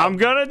 you're gonna do it. I'm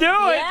gonna do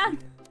it. Yeah.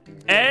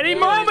 Any Yeah,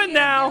 moment you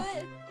now. do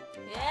it.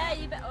 Yeah,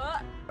 you bet.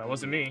 That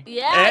wasn't me.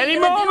 Yeah. Any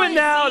you're gonna do moment it.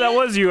 now. See That it?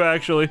 was you,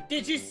 actually.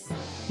 Did you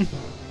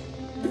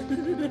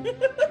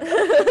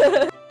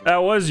That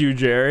was you,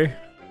 Jerry.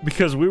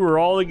 Because we were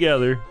all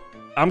together.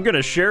 I'm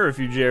gonna sheriff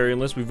you, Jerry,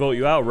 unless we vote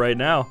you out right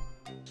now.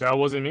 That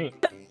wasn't me.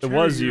 It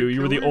was you.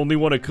 You were the only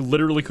one it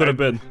literally could have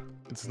been.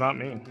 It's not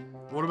me.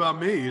 What about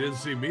me? You didn't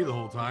see me the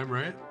whole time,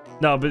 right?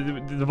 No, but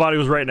the body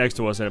was right next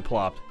to us and it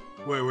plopped.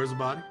 Wait, where's the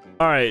body?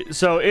 All right,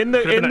 so in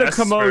the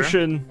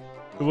commotion,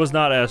 it was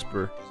not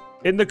𝗲𝗄𝗏.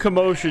 In the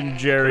commotion,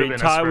 Jerry,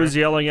 Ty was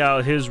yelling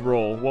out his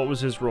role. What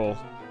was his role?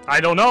 I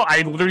don't know.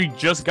 I literally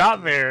just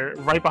got there,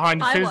 right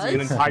behind Fizzy,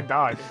 and then Ty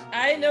died.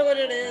 I know what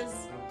it is.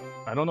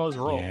 I don't know his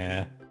role.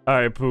 Yeah. All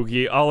right,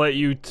 𝗶𝗁𝗄𝗏,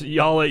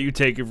 I'll let you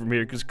take it from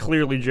here because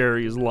clearly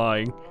Jerry is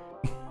lying.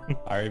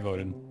 I already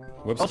voted.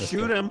 Whoops, I'll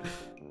shoot him.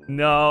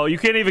 No, you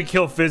can't even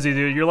kill Fizzy,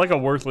 dude. You're like a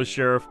worthless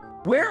sheriff.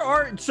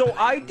 So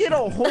I did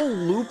a whole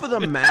loop of the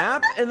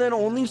map and then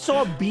only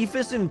saw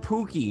Beefus and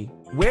𝗏𝗂𝗏.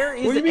 Where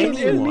is anyone?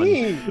 And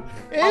me?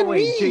 Oh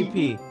wait,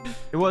 JP.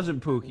 It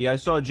wasn't 𝗏𝗏𝗏. I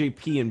saw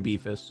JP and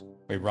Beefus.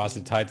 Wait, Ross,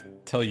 did Ty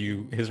tell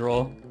you his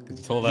role? Because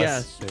he told us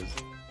Yes. his.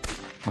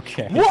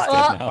 Okay.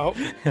 What?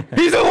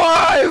 He's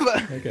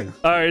alive! Okay.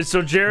 All right,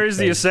 so Jerry's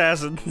the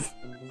assassin.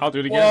 I'll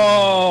do it again.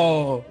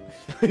 Whoa!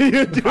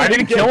 I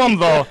didn't kill him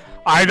though.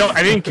 I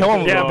didn't kill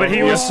him. Yeah, though. but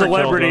he was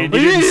celebrity. And you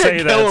didn't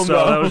say that, so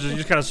that was just, you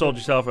just kind of sold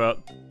yourself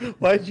out.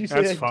 Why did you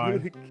say That's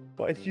fine.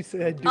 Why did you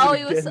say I'd do Oh, it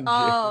he was. again,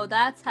 Oh,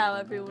 that's how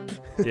everyone.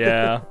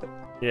 Yeah.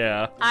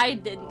 Yeah. I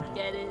didn't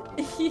get it.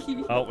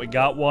 Oh, we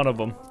got one of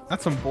them.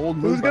 That's some bold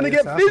move. Who's gonna by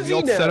get the assassin. Fizzy We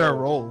all set now? our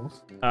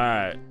roles. All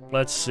right,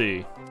 let's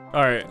see.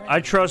 All right, I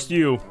trust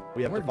you.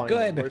 We have to find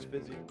good. Where's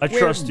Fizzy? I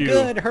trust you.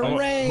 Good,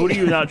 hooray! Who do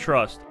you not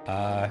trust?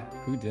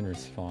 Who didn't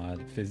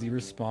respond? Fizzy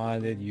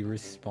responded. You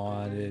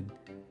responded.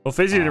 Well,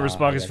 Fizzy didn't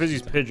respond because that's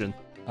Fizzy's just- pigeon.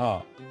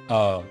 Oh,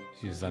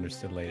 she just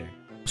understood later.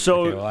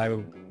 So Okay,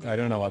 well, I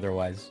don't know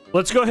otherwise.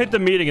 let's go hit the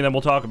meeting and then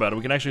we'll talk about it.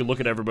 We can actually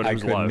look at everybody I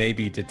who's could alive.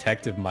 maybe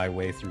detective my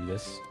way through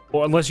this.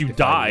 Well, unless you if I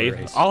die, were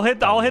a I'll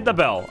hit the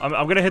bell.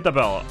 I'm gonna hit the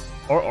bell,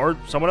 or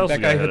someone else. That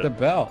is guy gonna hit the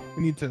bell.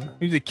 We need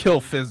to kill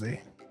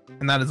Fizzy,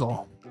 and that is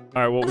all.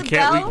 All right, well we The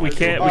can't bell? we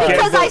can't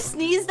Because I vote.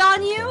 sneezed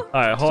on you. All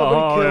right, hold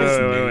on, Somebody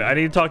kills wait. I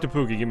need to talk to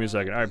𝗏𝗏𝗏𝗏. Give me a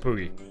second. All right,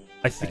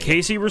 𝗏𝗏𝗏𝗏.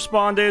 Casey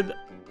responded.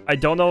 I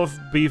don't know if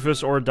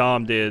Beefus or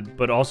Dom did,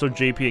 but also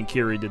JP and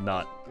Kiri did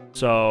not.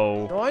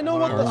 So No, I know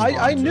what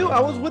I knew. I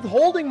was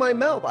withholding my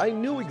mouth. I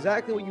knew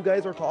exactly what you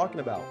guys are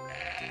talking about.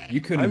 You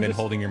couldn't have been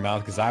holding your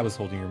mouth because I was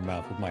holding your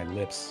mouth with my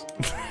lips.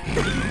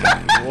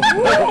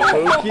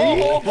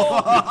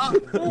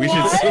 We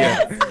should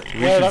skip.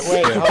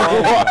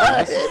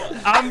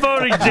 I'm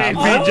voting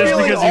JP just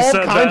because he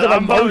said that.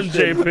 I'm voting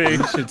JP. We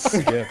should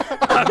skip.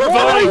 I'm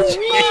voting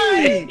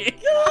JP.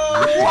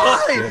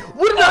 Why?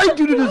 What did I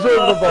do to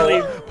deserve the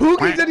vote?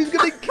 𝗏𝗏𝗏𝗏 said he's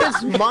gonna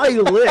kiss my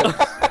lips.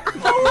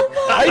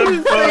 I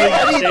didn't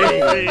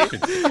say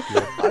anything.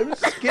 I'm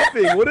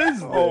skipping. What is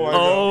this?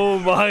 Oh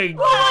my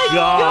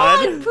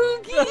god.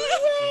 𝗏𝗏𝗏𝗏𝗏.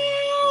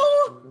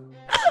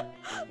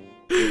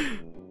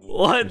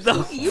 What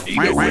the? You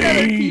pissed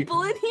other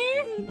people in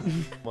here?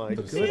 My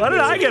Why did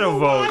I get a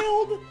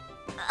vote?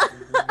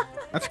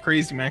 That's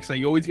crazy, Max. Like,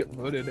 you always get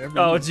voted every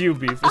Oh, week. it's you,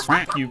 Beef. It's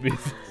you,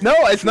 Beef. No,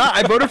 it's not.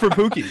 I voted for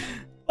𝗏𝗏𝗏𝗏.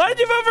 Why did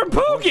you vote for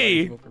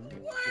𝗏𝗏𝗏𝗏?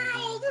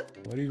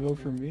 Why do you vote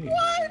for me?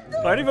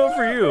 Why did you vote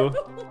for you?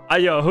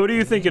 Yo, who do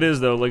you think it is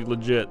though? Like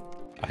legit.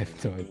 I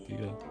have no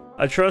idea.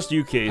 I trust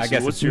you, Casey. I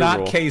guess What's it's your not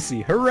role?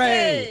 Casey.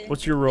 Hooray!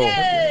 What's your role?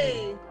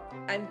 Hey!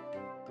 I'm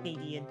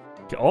Canadian.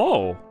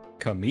 Oh.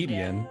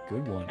 Comedian.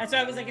 Good one. That's why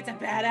I was like, it's a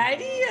bad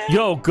idea.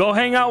 Yo, go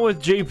hang out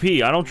with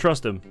JP. I don't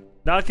trust him.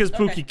 Not because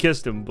Okay. 𝗏𝗏𝗏𝗏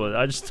kissed him, but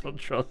I just don't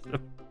trust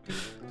him.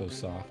 So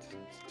soft.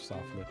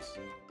 Soft lips.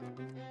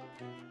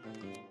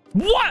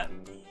 What?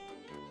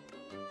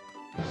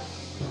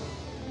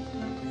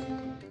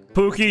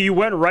 𝗏𝗏𝗏𝗏, you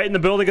went right in the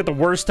building at the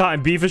worst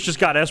time. Beefus just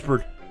got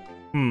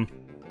𝗲𝗄𝗏𝗏𝗏𝗏.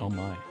 Oh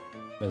my.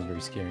 That was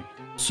very scary.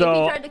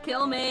 So He tried to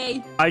kill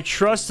me. I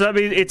trust. I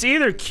mean, it's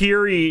either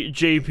Kiri,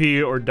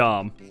 JP, or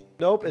Dom.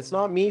 Nope, it's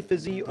not me,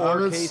 Fizzy, I've or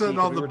been Casey. sitting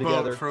 'cause on we the were boat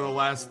together. for the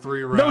last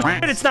 3 No rounds.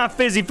 shit, it's not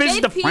Fizzy.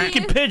 Fizzy's the JP.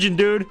 fucking pigeon,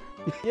 dude.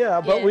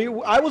 Yeah, but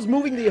I was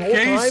moving the whole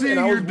time, Casey, and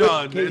I was you're with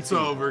done. Casey. It's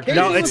over. Casey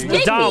No, was it's with-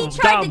 JP Dom.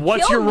 tried Dom, to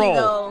what's kill your me, role?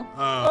 though.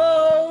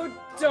 Oh,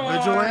 darn.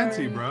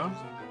 Vigilante, bro.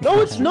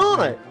 No, it's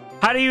not.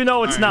 How do you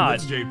know it's Alright, not?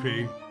 It's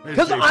JP. It's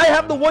Because JP. I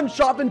have the one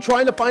shot been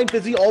trying to find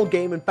Fizzy all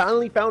game and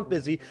finally found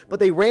Fizzy, but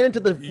they ran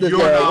into the You're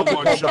not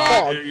one the shot.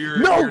 fog. You're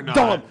No,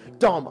 not.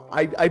 Dom,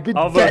 I've been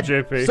I'll vote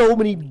dead JP. so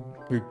many.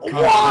 We can't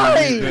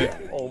Why? believe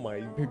it. Oh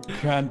my. We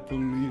can't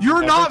believe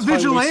You're it. not Every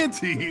time we-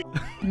 vigilante.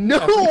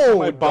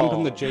 No. I bump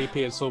in the Dom. JP,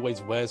 it's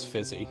always where's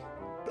Fizzy.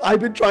 I've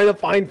been trying to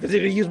find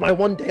Fizzy to use my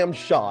one damn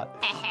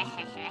shot.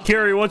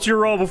 Kiri, what's your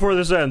role before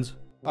this ends?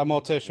 I'm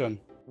Mortician.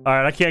 All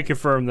right, I can't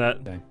confirm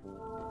that.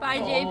 Bye,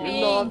 You're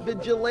JP. not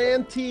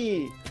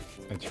vigilante.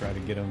 I try to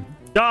get him.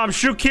 Dom,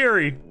 shoot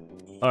Kiri.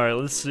 All right,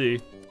 let's see.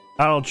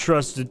 I don't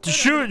trust it.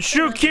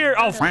 Shoot Kiri.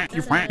 Oh,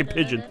 you fucking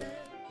pigeon.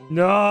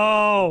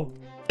 No,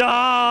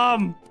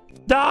 Dom,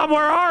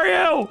 where are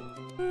you?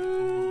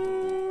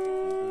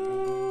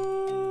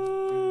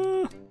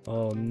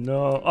 Oh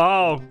no.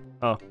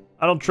 Oh,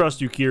 I don't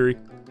trust you, Kiri.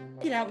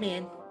 Get out,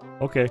 man.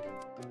 Okay.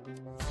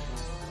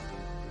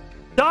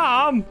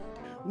 Dom!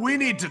 We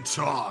need to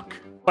talk.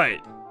 Wait.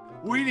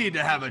 We need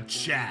to have a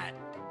chat.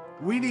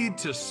 We need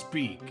to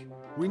speak.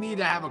 We need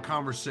to have a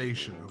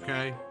conversation,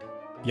 okay?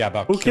 Yeah,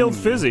 about Who killed killing you.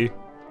 Fizzy?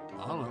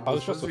 I don't know. I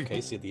was just with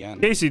Casey at the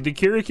end. Casey, did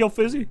Kiri kill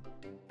Fizzy?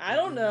 I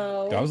don't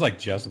know. I was like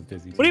just with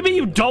Fizzy. What do you mean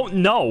you don't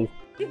know?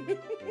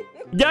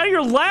 Now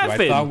you're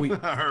laughing.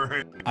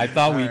 I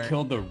thought we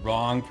killed the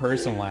wrong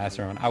person last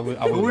round. I would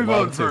we love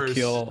vote to first?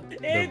 kill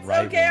It's the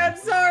right okay. one. I'm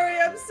sorry.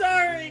 I'm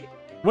sorry.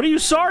 What are you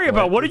sorry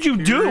about? What did you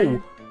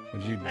do?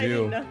 What did you I did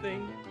do?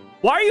 nothing.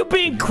 Why are you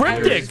being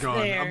cryptic?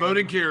 I'm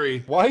voting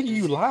Kiri. Why are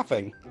you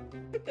laughing?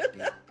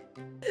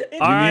 All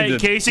right,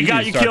 Casey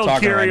got you killed,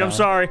 Kiri. I'm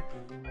sorry.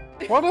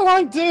 What did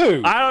I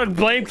do? I don't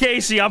blame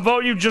Casey. I'm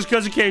voting you just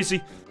because of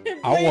Casey.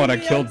 I want to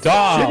kill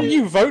Dom. Didn't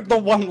you vote the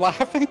one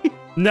laughing?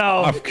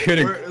 No. I'm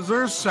kidding. Is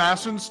there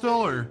assassin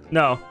still, or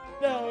No.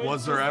 No.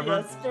 was there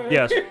ever?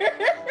 Yes.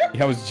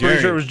 That was Jerry.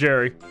 Pretty sure it was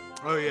Jerry.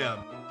 Oh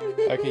yeah.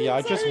 Okay, yeah,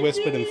 I just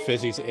whispered in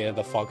Fizzy's ear,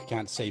 the fog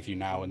can't save you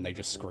now, and they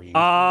just screamed. Oh.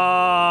 And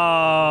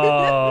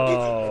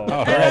I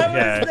was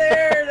Okay.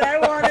 there, and I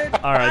wanted.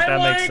 All right, that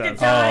makes I sense. wanted to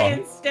die Oh,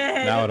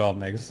 instead. Now it all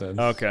makes sense.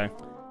 Okay.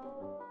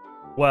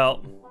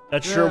 Well,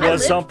 that sure I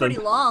was lived something.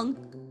 pretty long.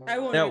 I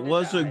wanted That to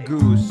was a die.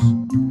 goose.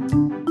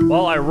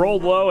 Well, I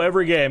rolled low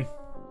every game.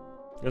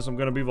 Guess I'm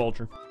gonna be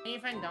Vulture.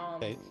 Even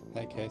Dom. Hey,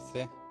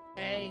 Casey.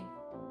 Hey.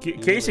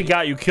 Casey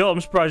got you killed.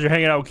 I'm surprised you're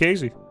hanging out with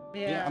Casey.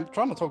 Yeah, I'm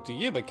trying to talk to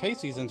you, but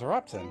Casey's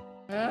interrupting.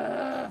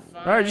 All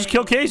right, just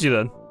kill Casey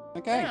then.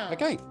 Okay,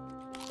 okay.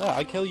 Yeah,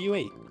 I kill you,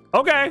 eat.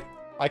 Okay.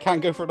 I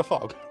can't go through the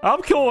fog.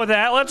 I'm cool with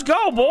that. Let's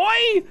go,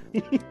 boy.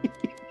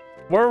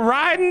 We're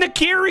riding the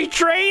Kiri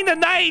train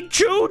tonight.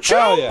 Choo choo,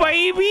 Oh, yeah.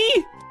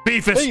 baby.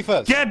 Beefus.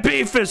 Beefus. Get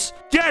Beefus.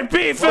 Get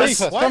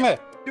Beefus. Beefus, come here.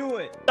 Do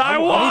it. I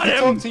want I need to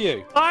him. talk to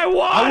you. I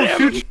want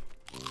him.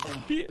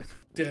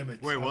 Damn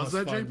it. Wait, was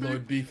that JP?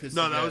 JP? Beefus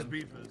No, that was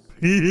again.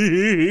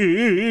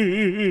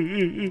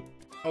 Beefus.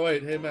 Oh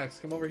wait, hey Max,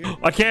 come over here.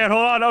 I can't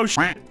hold on. Oh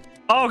shit.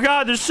 Oh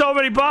god, there's so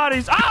many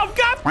bodies. Oh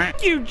god,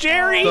 fuck you,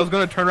 Jerry. I was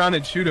gonna turn around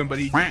and shoot him, but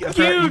he. Fuck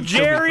you,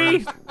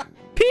 Jerry.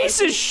 Piece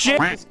of shit.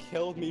 Just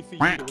killed me for you.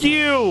 Fuck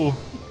you.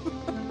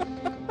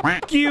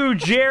 Fuck you,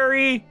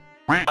 Jerry.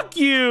 Fuck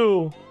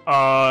you.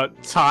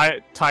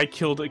 Ty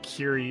killed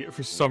Akiri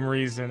for some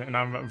reason, and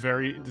I'm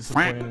very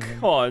disappointed in him.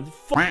 Come on,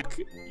 fuck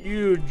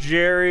you,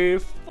 Jerry.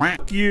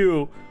 Fuck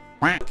you.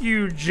 Fuck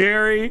you,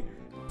 Jerry.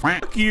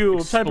 Fuck you.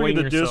 Type it in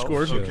the Explain yourself.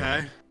 Discord.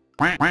 Okay.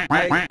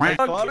 I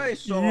thought I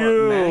saw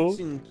you. Max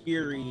and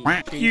Kiri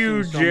chasing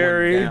you, someone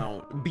Jerry.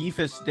 down.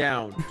 Beefus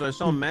down. So I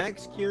saw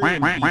Max, Kiri,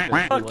 and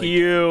Beefus. Fuck like,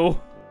 you.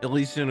 At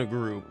least in a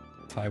group.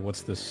 Ty,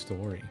 what's the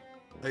story?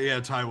 Hey, yeah,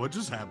 Ty, what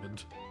just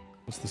happened?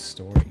 What's the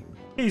story?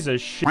 He's a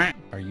shit.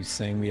 Are you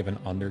saying we have an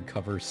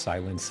undercover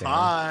silent Santa?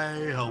 Hi,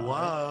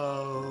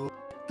 hello.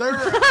 There.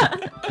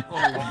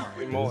 Oh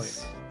my.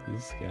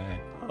 This guy.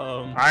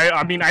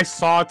 I mean, I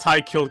saw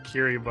Ty kill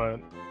Kiri, but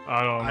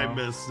I don't know. I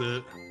missed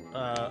it.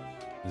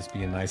 This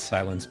be a nice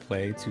silence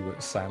play to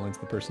silence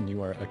the person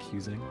you are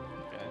accusing.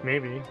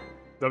 Maybe.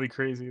 That'd be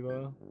crazy,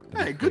 though.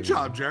 Hey, good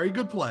job, Jerry.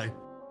 Good play.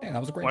 Yeah, that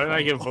was a great Why didn't I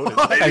play. get voted?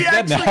 That He guy's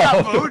dead actually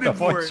now. got voted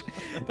for it.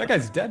 That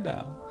guy's dead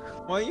now.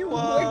 Why you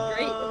We're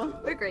great.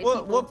 We're great.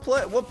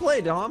 What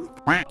play, Dom?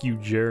 Fuck you,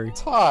 Jerry.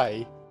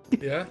 Ty,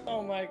 Yeah?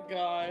 Oh my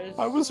gosh.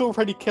 I was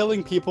already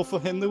killing people for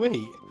him to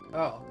eat.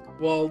 Oh.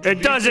 Well,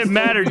 It doesn't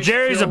matter.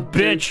 Jerry's a killed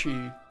bitch.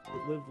 JP.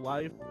 Live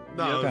life.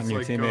 No, Got it's your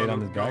like teammate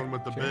on his going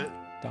back, with the Jerry. bit.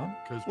 Dom?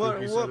 Because What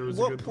Pookie said it was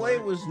a what good play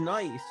was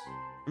nice?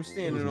 I'm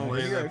standing over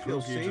play here. I that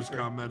feel Pookie just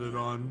safer. commented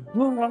on.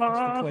 What's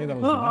the play that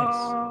was nice?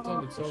 It's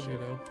on its own, you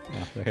know.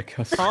 Oh, there it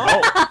goes.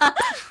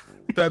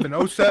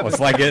 707. It's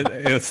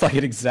like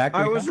it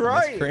exactly. I was happened.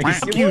 right. That's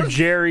Fuck crazy. you,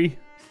 Jerry.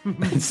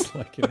 It's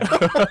like it.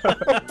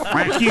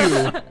 Fuck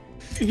you.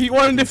 He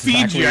wanted to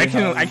feed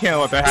Exactly you. I how- can't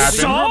let that happen.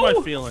 So? Hurt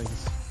my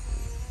feelings.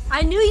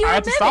 I knew you I were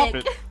had to stop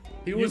mimic. it.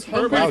 He was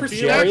hurt hungry my for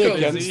Jerry tacos.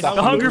 against He's that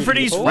The hunger for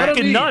these Let him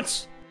fucking eat.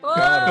 nuts.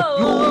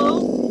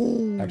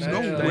 Whoa.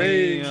 Actually, Yeah.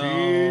 Way, No.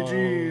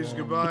 GG's.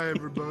 Goodbye,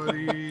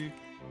 everybody.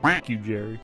 Fuck you, Jerry.